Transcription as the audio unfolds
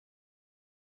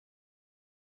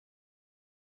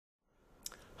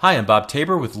Hi, I'm Bob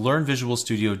Tabor with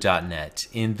LearnVisualStudio.net.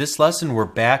 In this lesson, we're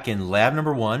back in lab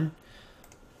number 1,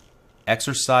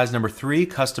 exercise number 3,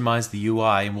 customize the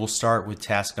UI, and we'll start with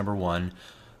task number 1,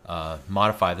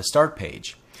 modify the start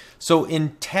page. So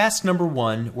in task number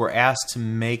 1, we're asked to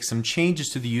make some changes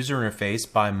to the user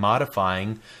interface by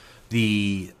modifying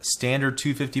the standard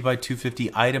 250 by 250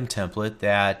 item template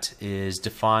that is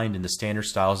defined in the standard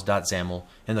styles.xaml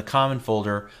in the common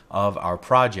folder of our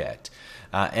project.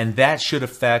 And that should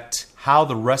affect how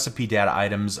the recipe data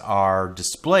items are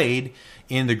displayed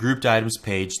in the grouped items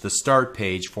page, the start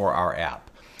page for our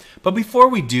app. But before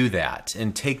we do that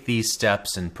and take these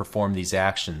steps and perform these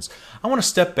actions, I want to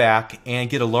step back and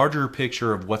get a larger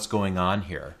picture of what's going on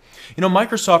here. You know,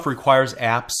 Microsoft requires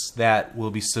apps that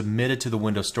will be submitted to the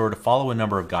Windows Store to follow a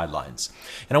number of guidelines.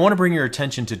 And I want to bring your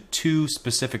attention to two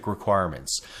specific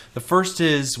requirements. The first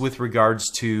is with regards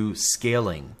to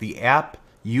scaling. The app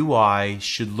UI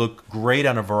should look great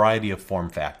on a variety of form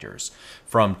factors,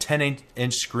 from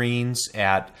 10-inch screens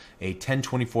at a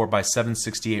 1024 by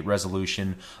 768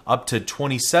 resolution up to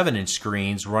 27-inch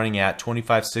screens running at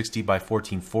 2560 by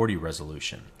 1440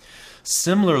 resolution.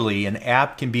 Similarly, an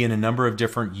app can be in a number of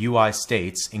different UI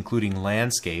states, including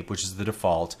landscape, which is the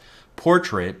default,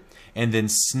 portrait, and then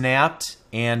snapped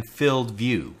and filled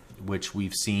view, which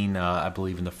we've seen, I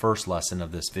believe, in the first lesson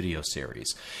of this video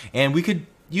series. And we could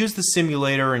use the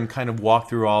simulator and kind of walk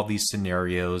through all these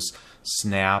scenarios: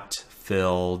 snapped,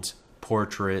 filled,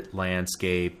 portrait,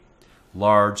 landscape,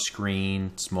 large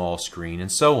screen, small screen, and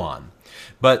so on.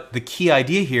 But the key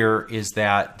idea here is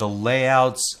that the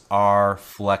layouts are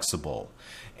flexible.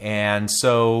 And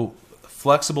so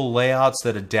flexible layouts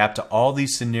that adapt to all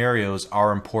these scenarios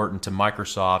are important to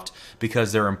Microsoft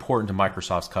because they're important to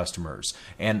Microsoft's customers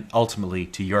and ultimately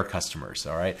to your customers,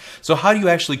 all right? So how do you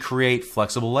actually create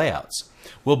flexible layouts?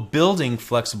 Well, building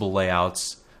flexible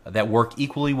layouts that work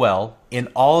equally well in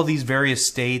all of these various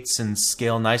states and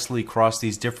scale nicely across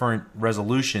these different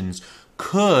resolutions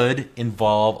could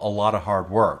involve a lot of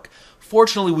hard work.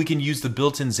 Fortunately, we can use the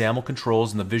built-in XAML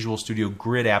controls in the Visual Studio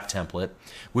Grid app template,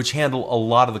 which handle a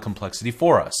lot of the complexity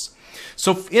for us.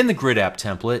 So in the Grid app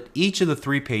template, each of the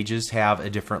 3 pages have a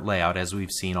different layout, as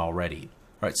we've seen already.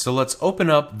 All right, so let's open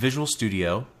up Visual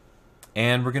Studio,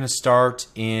 and we're going to start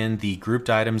in the grouped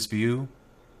items view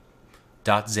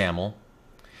 .xaml.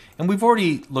 And we've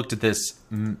already looked at this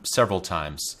several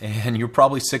times, and you're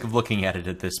probably sick of looking at it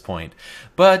at this point.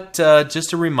 But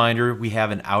just a reminder, we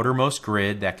have an outermost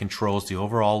grid that controls the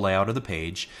overall layout of the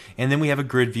page, and then we have a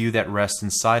grid view that rests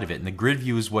inside of it. And the grid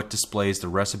view is what displays the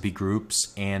recipe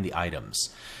groups and the items.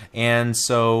 And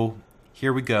so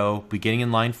here we go, beginning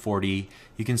in line 40,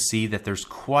 you can see that there's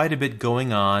quite a bit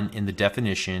going on in the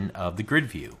definition of the grid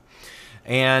view.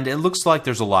 And it looks like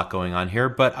there's a lot going on here,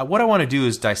 but what I want to do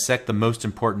is dissect the most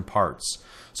important parts.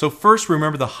 So first,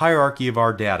 remember the hierarchy of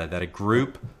our data, that a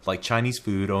group like Chinese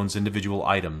food owns individual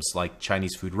items like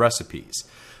Chinese food recipes.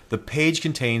 The page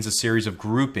contains a series of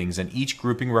groupings, and each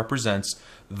grouping represents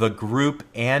the group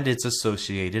and its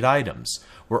associated items.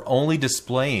 We're only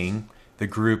displaying the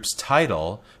group's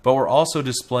title, but we're also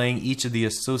displaying each of the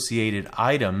associated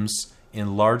items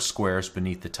in large squares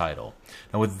beneath the title.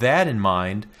 Now with that in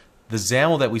mind, the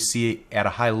XAML that we see at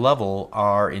a high level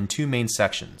are in 2 main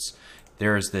sections.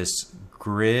 There's this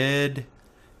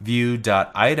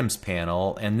GridView.items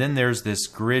panel, and then there's this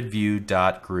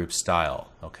GridView.groupStyle.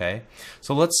 Okay,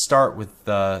 so let's start with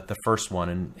the first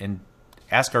one and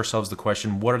ask ourselves the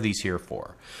question: what are these here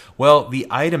for? Well, the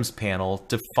items panel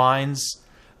defines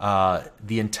the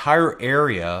entire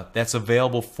area that's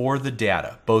available for the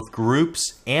data, both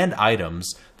groups and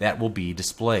items that will be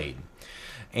displayed.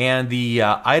 And the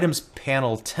items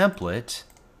panel template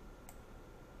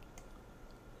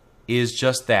is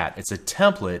just that. It's a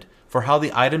template for how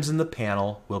the items in the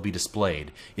panel will be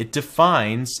displayed. It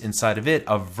defines inside of it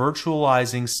a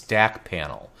virtualizing stack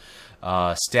panel.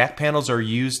 Stack panels are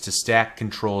used to stack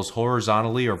controls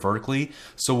horizontally or vertically,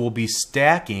 so we'll be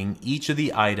stacking each of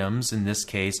the items, in this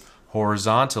case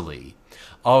horizontally.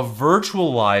 A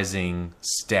virtualizing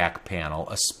stack panel,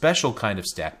 a special kind of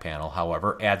stack panel,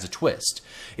 however, adds a twist.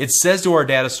 It says to our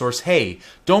data source, hey,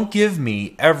 don't give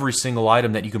me every single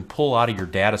item that you can pull out of your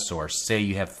data source. Say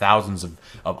you have thousands of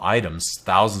items,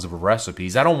 thousands of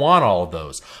recipes. I don't want all of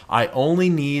those. I only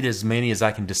need as many as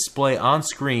I can display on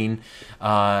screen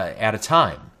at a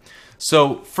time.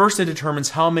 So first it determines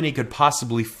how many could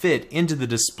possibly fit into the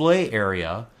display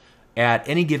area at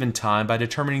any given time by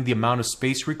determining the amount of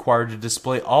space required to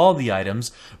display all the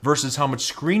items versus how much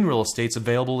screen real estate is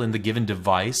available in the given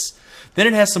device. Then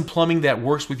it has some plumbing that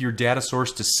works with your data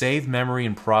source to save memory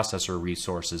and processor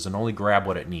resources and only grab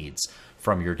what it needs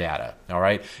from your data. All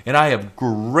right, and I have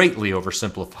greatly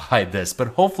oversimplified this, but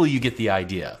hopefully you get the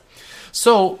idea.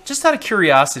 So just out of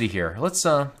curiosity here, let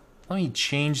me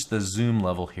change the zoom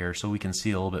level here so we can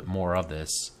see a little bit more of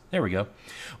this. There we go.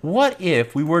 What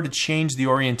if we were to change the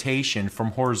orientation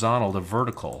from horizontal to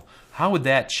vertical? How would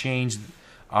that change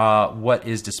what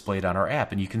is displayed on our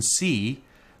app? And you can see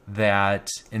that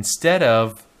instead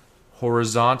of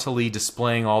horizontally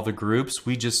displaying all the groups,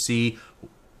 we just see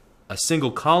a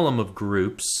single column of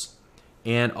groups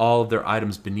and all of their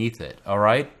items beneath it. All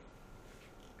right?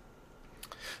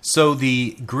 So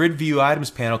the GridView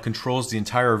items panel controls the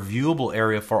entire viewable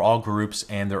area for all groups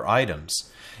and their items.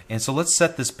 And so let's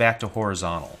set this back to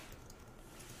horizontal.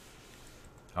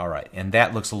 All right, and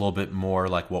that looks a little bit more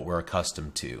like what we're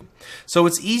accustomed to. So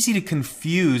it's easy to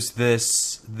confuse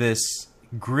this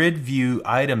GridView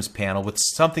items panel with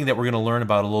something that we're going to learn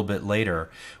about a little bit later,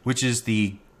 which is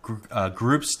the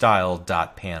group style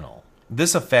dot panel.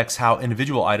 This affects how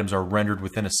individual items are rendered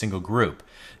within a single group.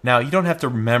 Now, you don't have to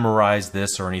memorize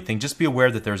this or anything. Just be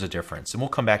aware that there's a difference, and we'll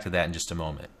come back to that in just a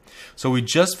moment. So we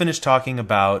just finished talking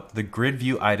about the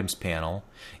GridView items panel,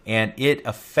 and it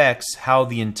affects how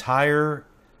the entire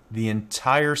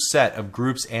set of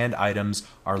groups and items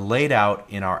are laid out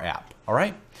in our app. All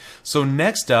right? So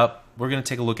next up, we're going to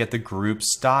take a look at the group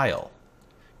style.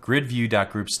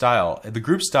 GridView.groupStyle. The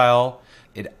group style,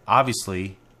 it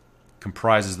obviously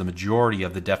comprises the majority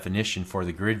of the definition for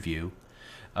the grid view.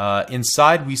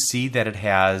 Inside we see that it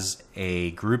has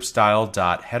a group style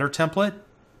header template,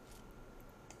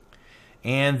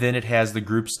 and then it has the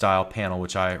group style panel,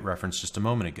 which I referenced just a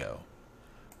moment ago.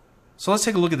 So let's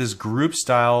take a look at this group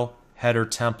style header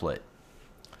template.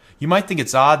 You might think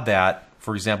it's odd that,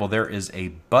 for example, there is a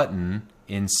button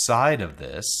inside of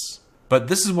this, but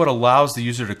this is what allows the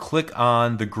user to click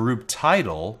on the group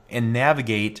title and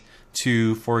navigate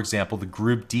to, for example, the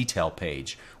group detail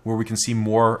page, where we can see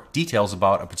more details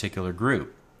about a particular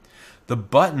group. The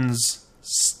button's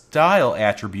style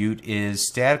attribute is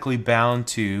statically bound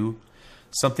to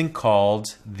something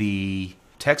called the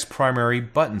text primary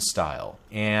button style,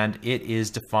 and it is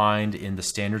defined in the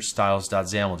standard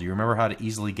styles.xaml. Do you remember how to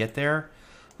easily get there?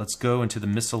 Let's go into the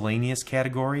miscellaneous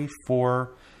category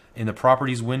in the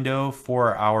properties window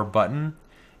for our button.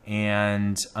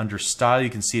 And under style, you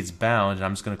can see it's bound, and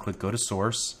I'm just going to click go to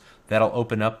source. That'll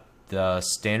open up the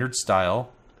standard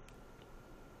style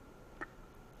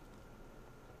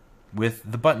with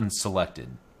the button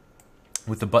selected,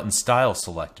 with the button style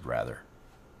selected rather.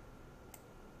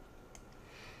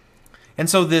 And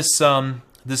so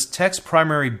this text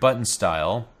primary button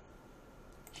style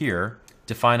here,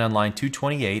 defined on line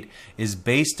 228, is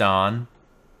based on,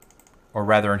 or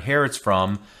rather inherits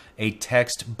from, a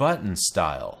text button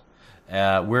style.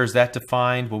 Where is that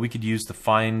defined? Well, we could use the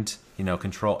find,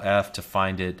 Control F to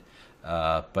find it,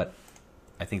 but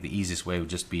I think the easiest way would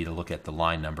just be to look at the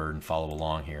line number and follow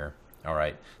along here. All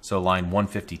right, so line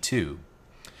 152,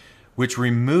 which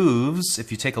removes,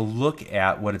 if you take a look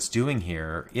at what it's doing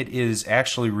here, it is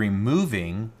actually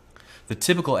removing the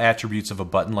typical attributes of a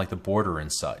button like the border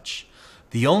and such.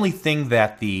 The only thing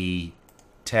that the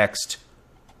text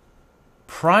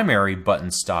primary button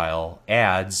style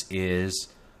adds is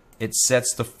it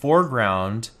sets the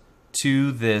foreground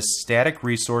to this static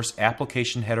resource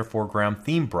application header foreground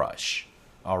theme brush.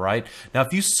 All right. Now,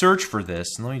 if you search for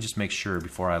this, and let me just make sure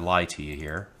before I lie to you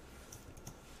here.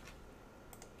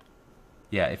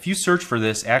 Yeah, if you search for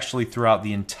this actually throughout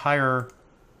the entire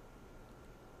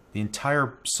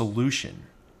solution,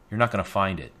 you're not going to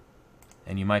find it.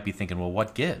 And you might be thinking, well,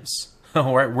 what gives?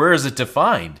 Where is it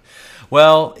defined?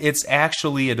 Well, it's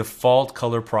actually a default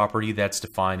color property that's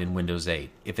defined in Windows 8.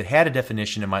 If it had a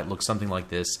definition, it might look something like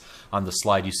this on the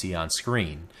slide you see on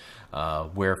screen,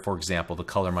 where, for example, the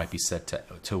color might be set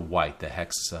to white, the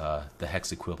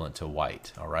hex equivalent to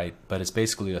white. All right, but it's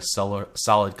basically a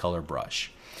solid color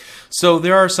brush. So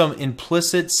there are some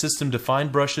implicit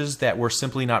system-defined brushes that we're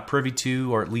simply not privy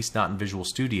to, or at least not in Visual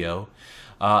Studio.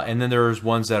 And then there's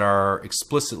ones that are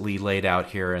explicitly laid out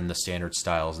here in the standard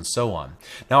styles and so on.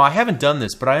 Now, I haven't done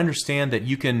this, but I understand that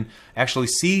you can actually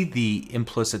see the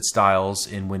implicit styles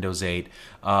in Windows 8,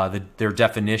 their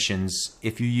definitions.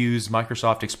 If you use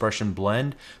Microsoft Expression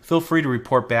Blend, feel free to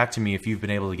report back to me if you've been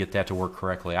able to get that to work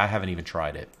correctly. I haven't even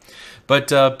tried it. But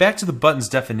back to the button's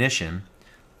definition.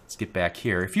 Let's get back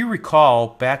here. If you recall,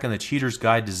 back in the Cheater's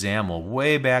Guide to XAML,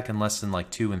 way back in lesson like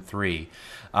 2 and 3,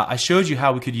 I showed you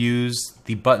how we could use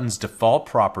the button's default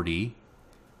property,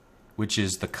 which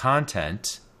is the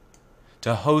content,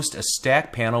 to host a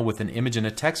stack panel with an image and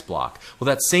a text block. Well,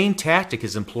 that same tactic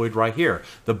is employed right here.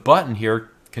 The button here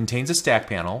contains a stack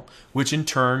panel, which in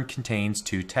turn contains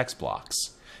 2 text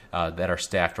blocks that are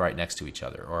stacked right next to each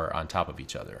other, or on top of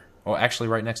each other. Or actually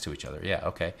right next to each other, yeah,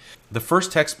 okay. The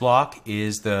first text block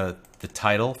is the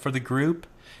title for the group,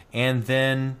 and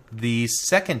then the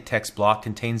second text block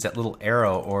contains that little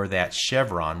arrow or that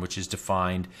chevron, which is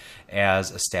defined as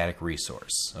a static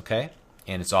resource, okay?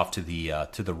 And it's off to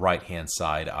the right-hand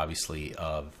side, obviously,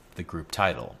 of the group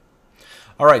title.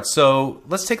 All right, so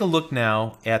let's take a look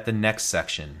now at the next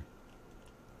section.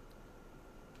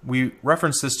 We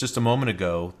referenced this just a moment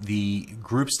ago, the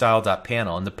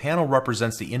groupStyle.panel, and the panel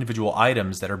represents the individual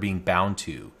items that are being bound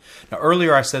to. Now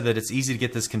earlier I said that it's easy to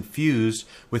get this confused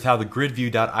with how the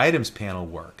GridView.items panel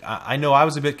work. I know I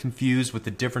was a bit confused with the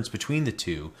difference between the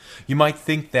two. You might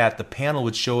think that the panel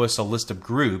would show us a list of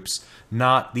groups,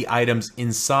 not the items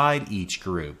inside each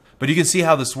group. But you can see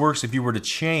how this works if you were to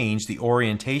change the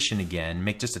orientation again,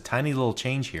 make just a tiny little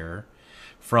change here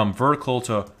from vertical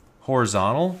to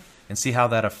horizontal, and see how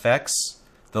that affects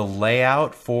the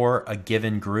layout for a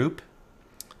given group.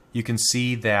 You can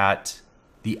see that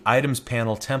the items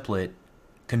panel template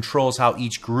controls how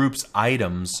each group's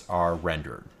items are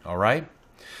rendered. All right?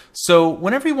 So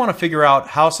whenever you want to figure out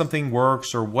how something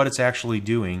works or what it's actually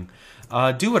doing,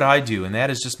 do what I do, and that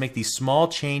is just make these small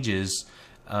changes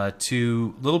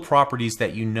to little properties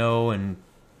that you know and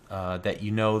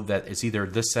that it's either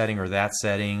this setting or that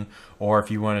setting, or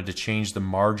if you wanted to change the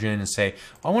margin and say,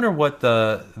 I wonder what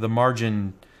the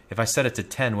margin, if I set it to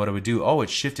 10, what it would do. Oh, it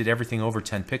shifted everything over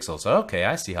 10 pixels. Okay,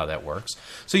 I see how that works.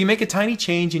 So you make a tiny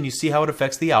change and you see how it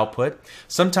affects the output.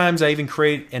 Sometimes I even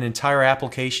create an entire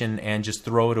application and just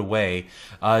throw it away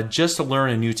just to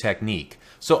learn a new technique.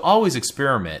 So always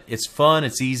experiment. It's fun,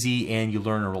 it's easy, and you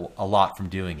learn a lot from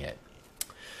doing it.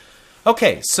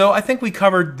 Okay, so I think we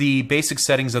covered the basic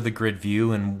settings of the grid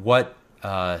view and what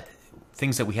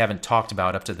things that we haven't talked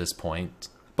about up to this point.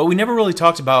 But we never really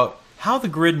talked about how the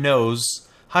grid knows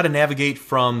how to navigate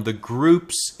from the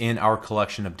groups in our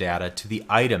collection of data to the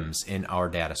items in our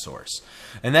data source.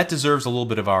 And that deserves a little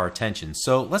bit of our attention.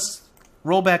 So let's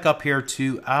roll back up here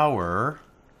to our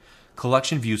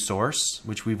collection view source,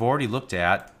 which we've already looked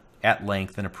at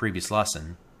length in a previous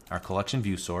lesson, our collection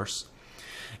view source.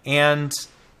 And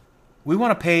we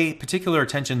want to pay particular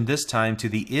attention this time to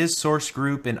the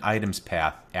isSourceGroup and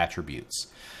items_path attributes.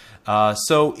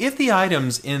 So if the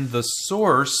items in the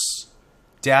source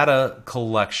data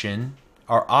collection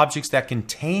are objects that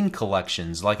contain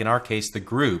collections, like in our case the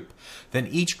group, then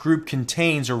each group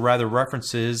contains, or rather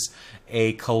references,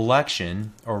 a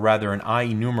collection, or rather an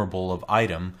IEnumerable of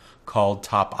item called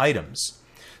top items.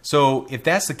 So if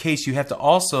that's the case, you have to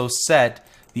also set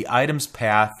the items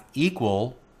path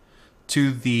equal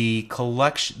to the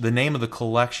collection, the name of the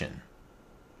collection.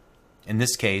 In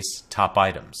this case, top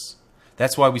items.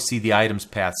 That's why we see the items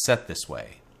path set this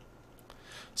way.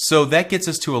 So that gets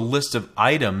us to a list of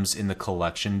items in the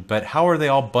collection, but how are they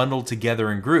all bundled together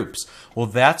in groups? Well,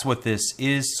 that's what this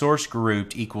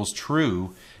isSourceGrouped equals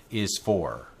true is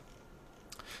for.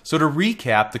 So to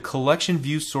recap, the collection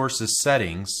view sources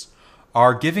settings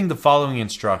are giving the following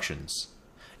instructions.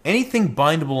 Anything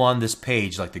bindable on this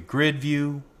page, like the grid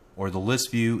view or the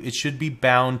list view, it should be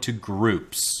bound to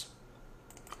groups,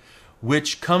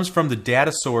 which comes from the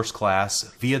data source class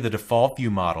via the default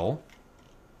view model,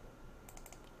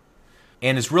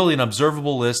 and is really an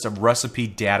observable list of recipe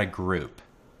data group.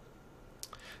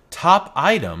 Top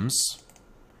items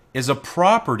is a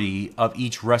property of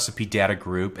each recipe data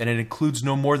group, and it includes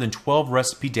no more than 12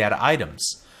 recipe data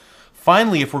items.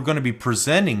 Finally, if we're going to be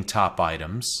presenting top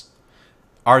items,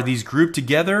 are these grouped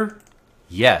together?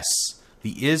 Yes.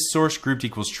 The isSourceGrouped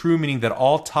equals true, meaning that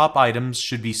all top items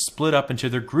should be split up into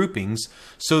their groupings,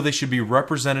 so they should be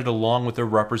represented along with their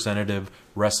representative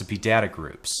recipe data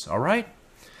groups. All right?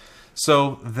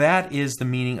 So that is the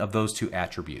meaning of those two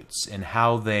attributes and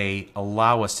how they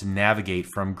allow us to navigate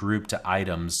from group to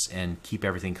items and keep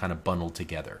everything kind of bundled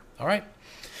together. All right?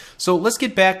 So let's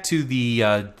get back to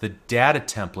the data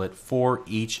template for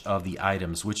each of the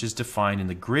items, which is defined in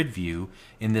the grid view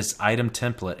in this item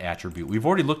template attribute. We've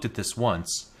already looked at this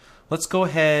once. Let's go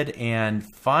ahead and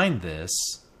find this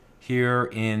here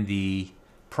in the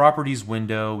properties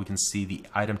window. We can see the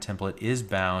item template is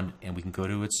bound, and we can go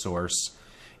to its source.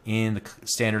 In the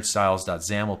standard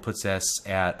styles.xaml puts us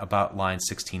at about line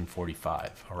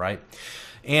 1645. All right,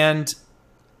 and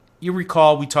you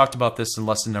recall we talked about this in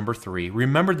lesson number 3.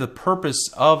 Remember the purpose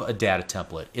of a data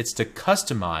template. It's to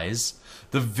customize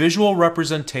the visual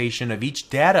representation of each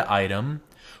data item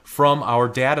from our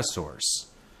data source.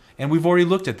 And we've already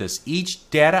looked at this. Each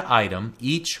data item,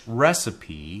 each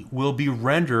recipe will be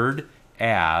rendered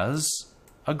as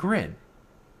a grid.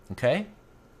 Okay?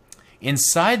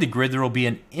 Inside the grid, there will be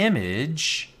an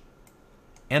image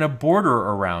and a border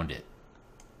around it.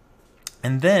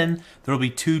 And then there will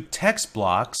be 2 text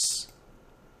blocks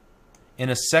in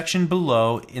a section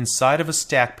below inside of a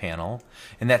stack panel.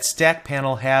 And that stack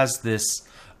panel has this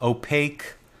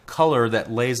opaque color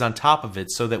that lays on top of it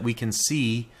so that we can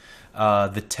see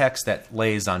the text that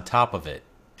lays on top of it.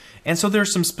 And so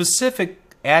there's some specific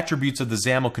attributes of the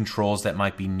XAML controls that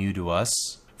might be new to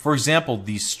us. For example,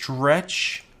 the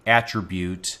stretch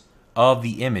attribute of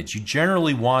the image. You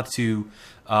generally want to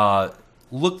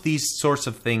look these sorts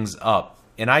of things up.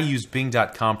 And I use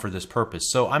Bing.com for this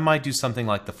purpose. So I might do something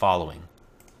like the following.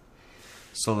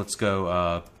 So let's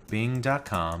go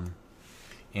Bing.com.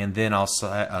 And then I'll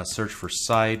search for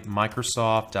site,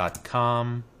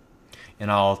 Microsoft.com.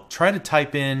 And I'll try to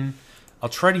type in, I'll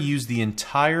try to use the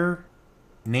entire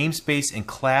namespace and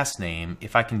class name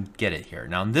if I can get it here.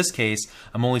 Now in this case,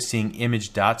 I'm only seeing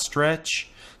image.stretch.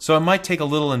 So it might take a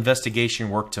little investigation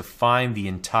work to find the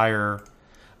entire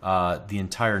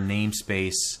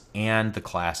namespace and the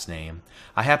class name.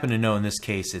 I happen to know in this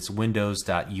case it's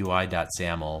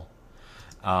windows.ui.xaml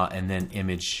and then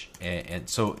image, and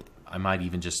so I might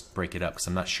even just break it up because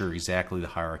I'm not sure exactly the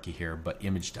hierarchy here, but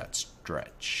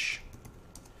image.stretch.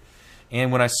 And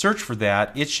when I search for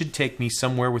that, it should take me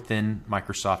somewhere within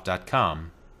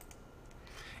Microsoft.com.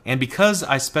 And because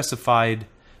I specified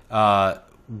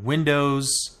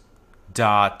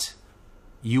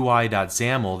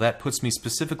Windows.ui.xaml, that puts me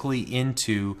specifically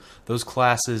into those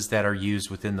classes that are used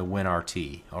within the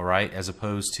WinRT, all right, as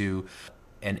opposed to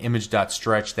an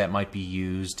image.stretch that might be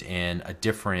used in a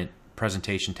different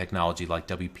presentation technology like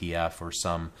WPF or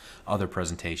some other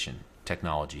presentation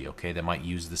technology, okay, that might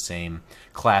use the same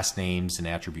class names and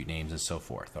attribute names and so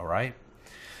forth, all right?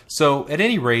 So at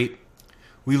any rate,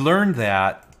 we learned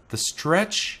that the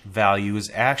stretch value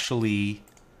is actually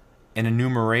an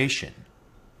enumeration,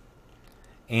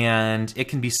 and it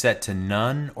can be set to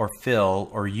none or fill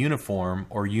or uniform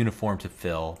to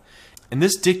fill. And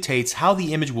this dictates how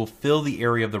the image will fill the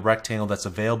area of the rectangle that's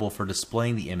available for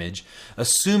displaying the image,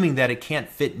 assuming that it can't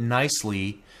fit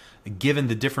nicely given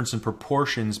the difference in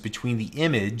proportions between the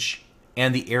image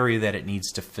and the area that it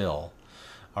needs to fill.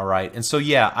 All right, and so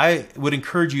yeah, I would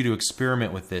encourage you to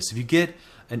experiment with this. If you get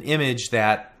an image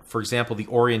that, for example, the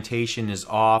orientation is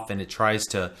off and it tries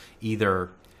to either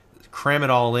cram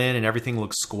it all in and everything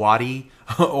looks squatty,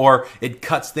 or it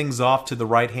cuts things off to the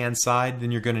right-hand side,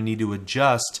 then you're going to need to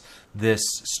adjust this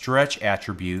stretch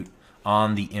attribute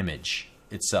on the image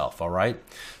itself, all right?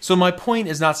 So my point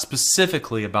is not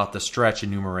specifically about the stretch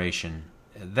enumeration.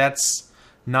 That's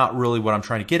not really what I'm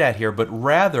trying to get at here, but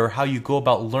rather how you go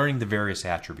about learning the various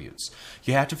attributes.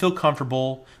 You have to feel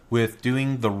comfortable with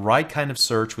doing the right kind of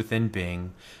search within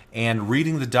Bing and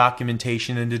reading the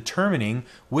documentation and determining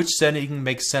which setting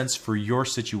makes sense for your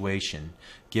situation,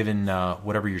 given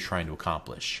whatever you're trying to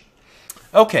accomplish.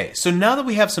 Okay, so now that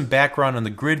we have some background on the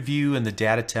grid view and the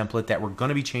data template that we're going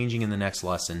to be changing in the next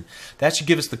lesson, that should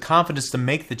give us the confidence to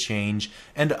make the change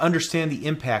and to understand the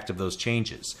impact of those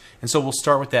changes. And so we'll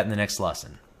start with that in the next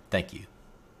lesson. Thank you.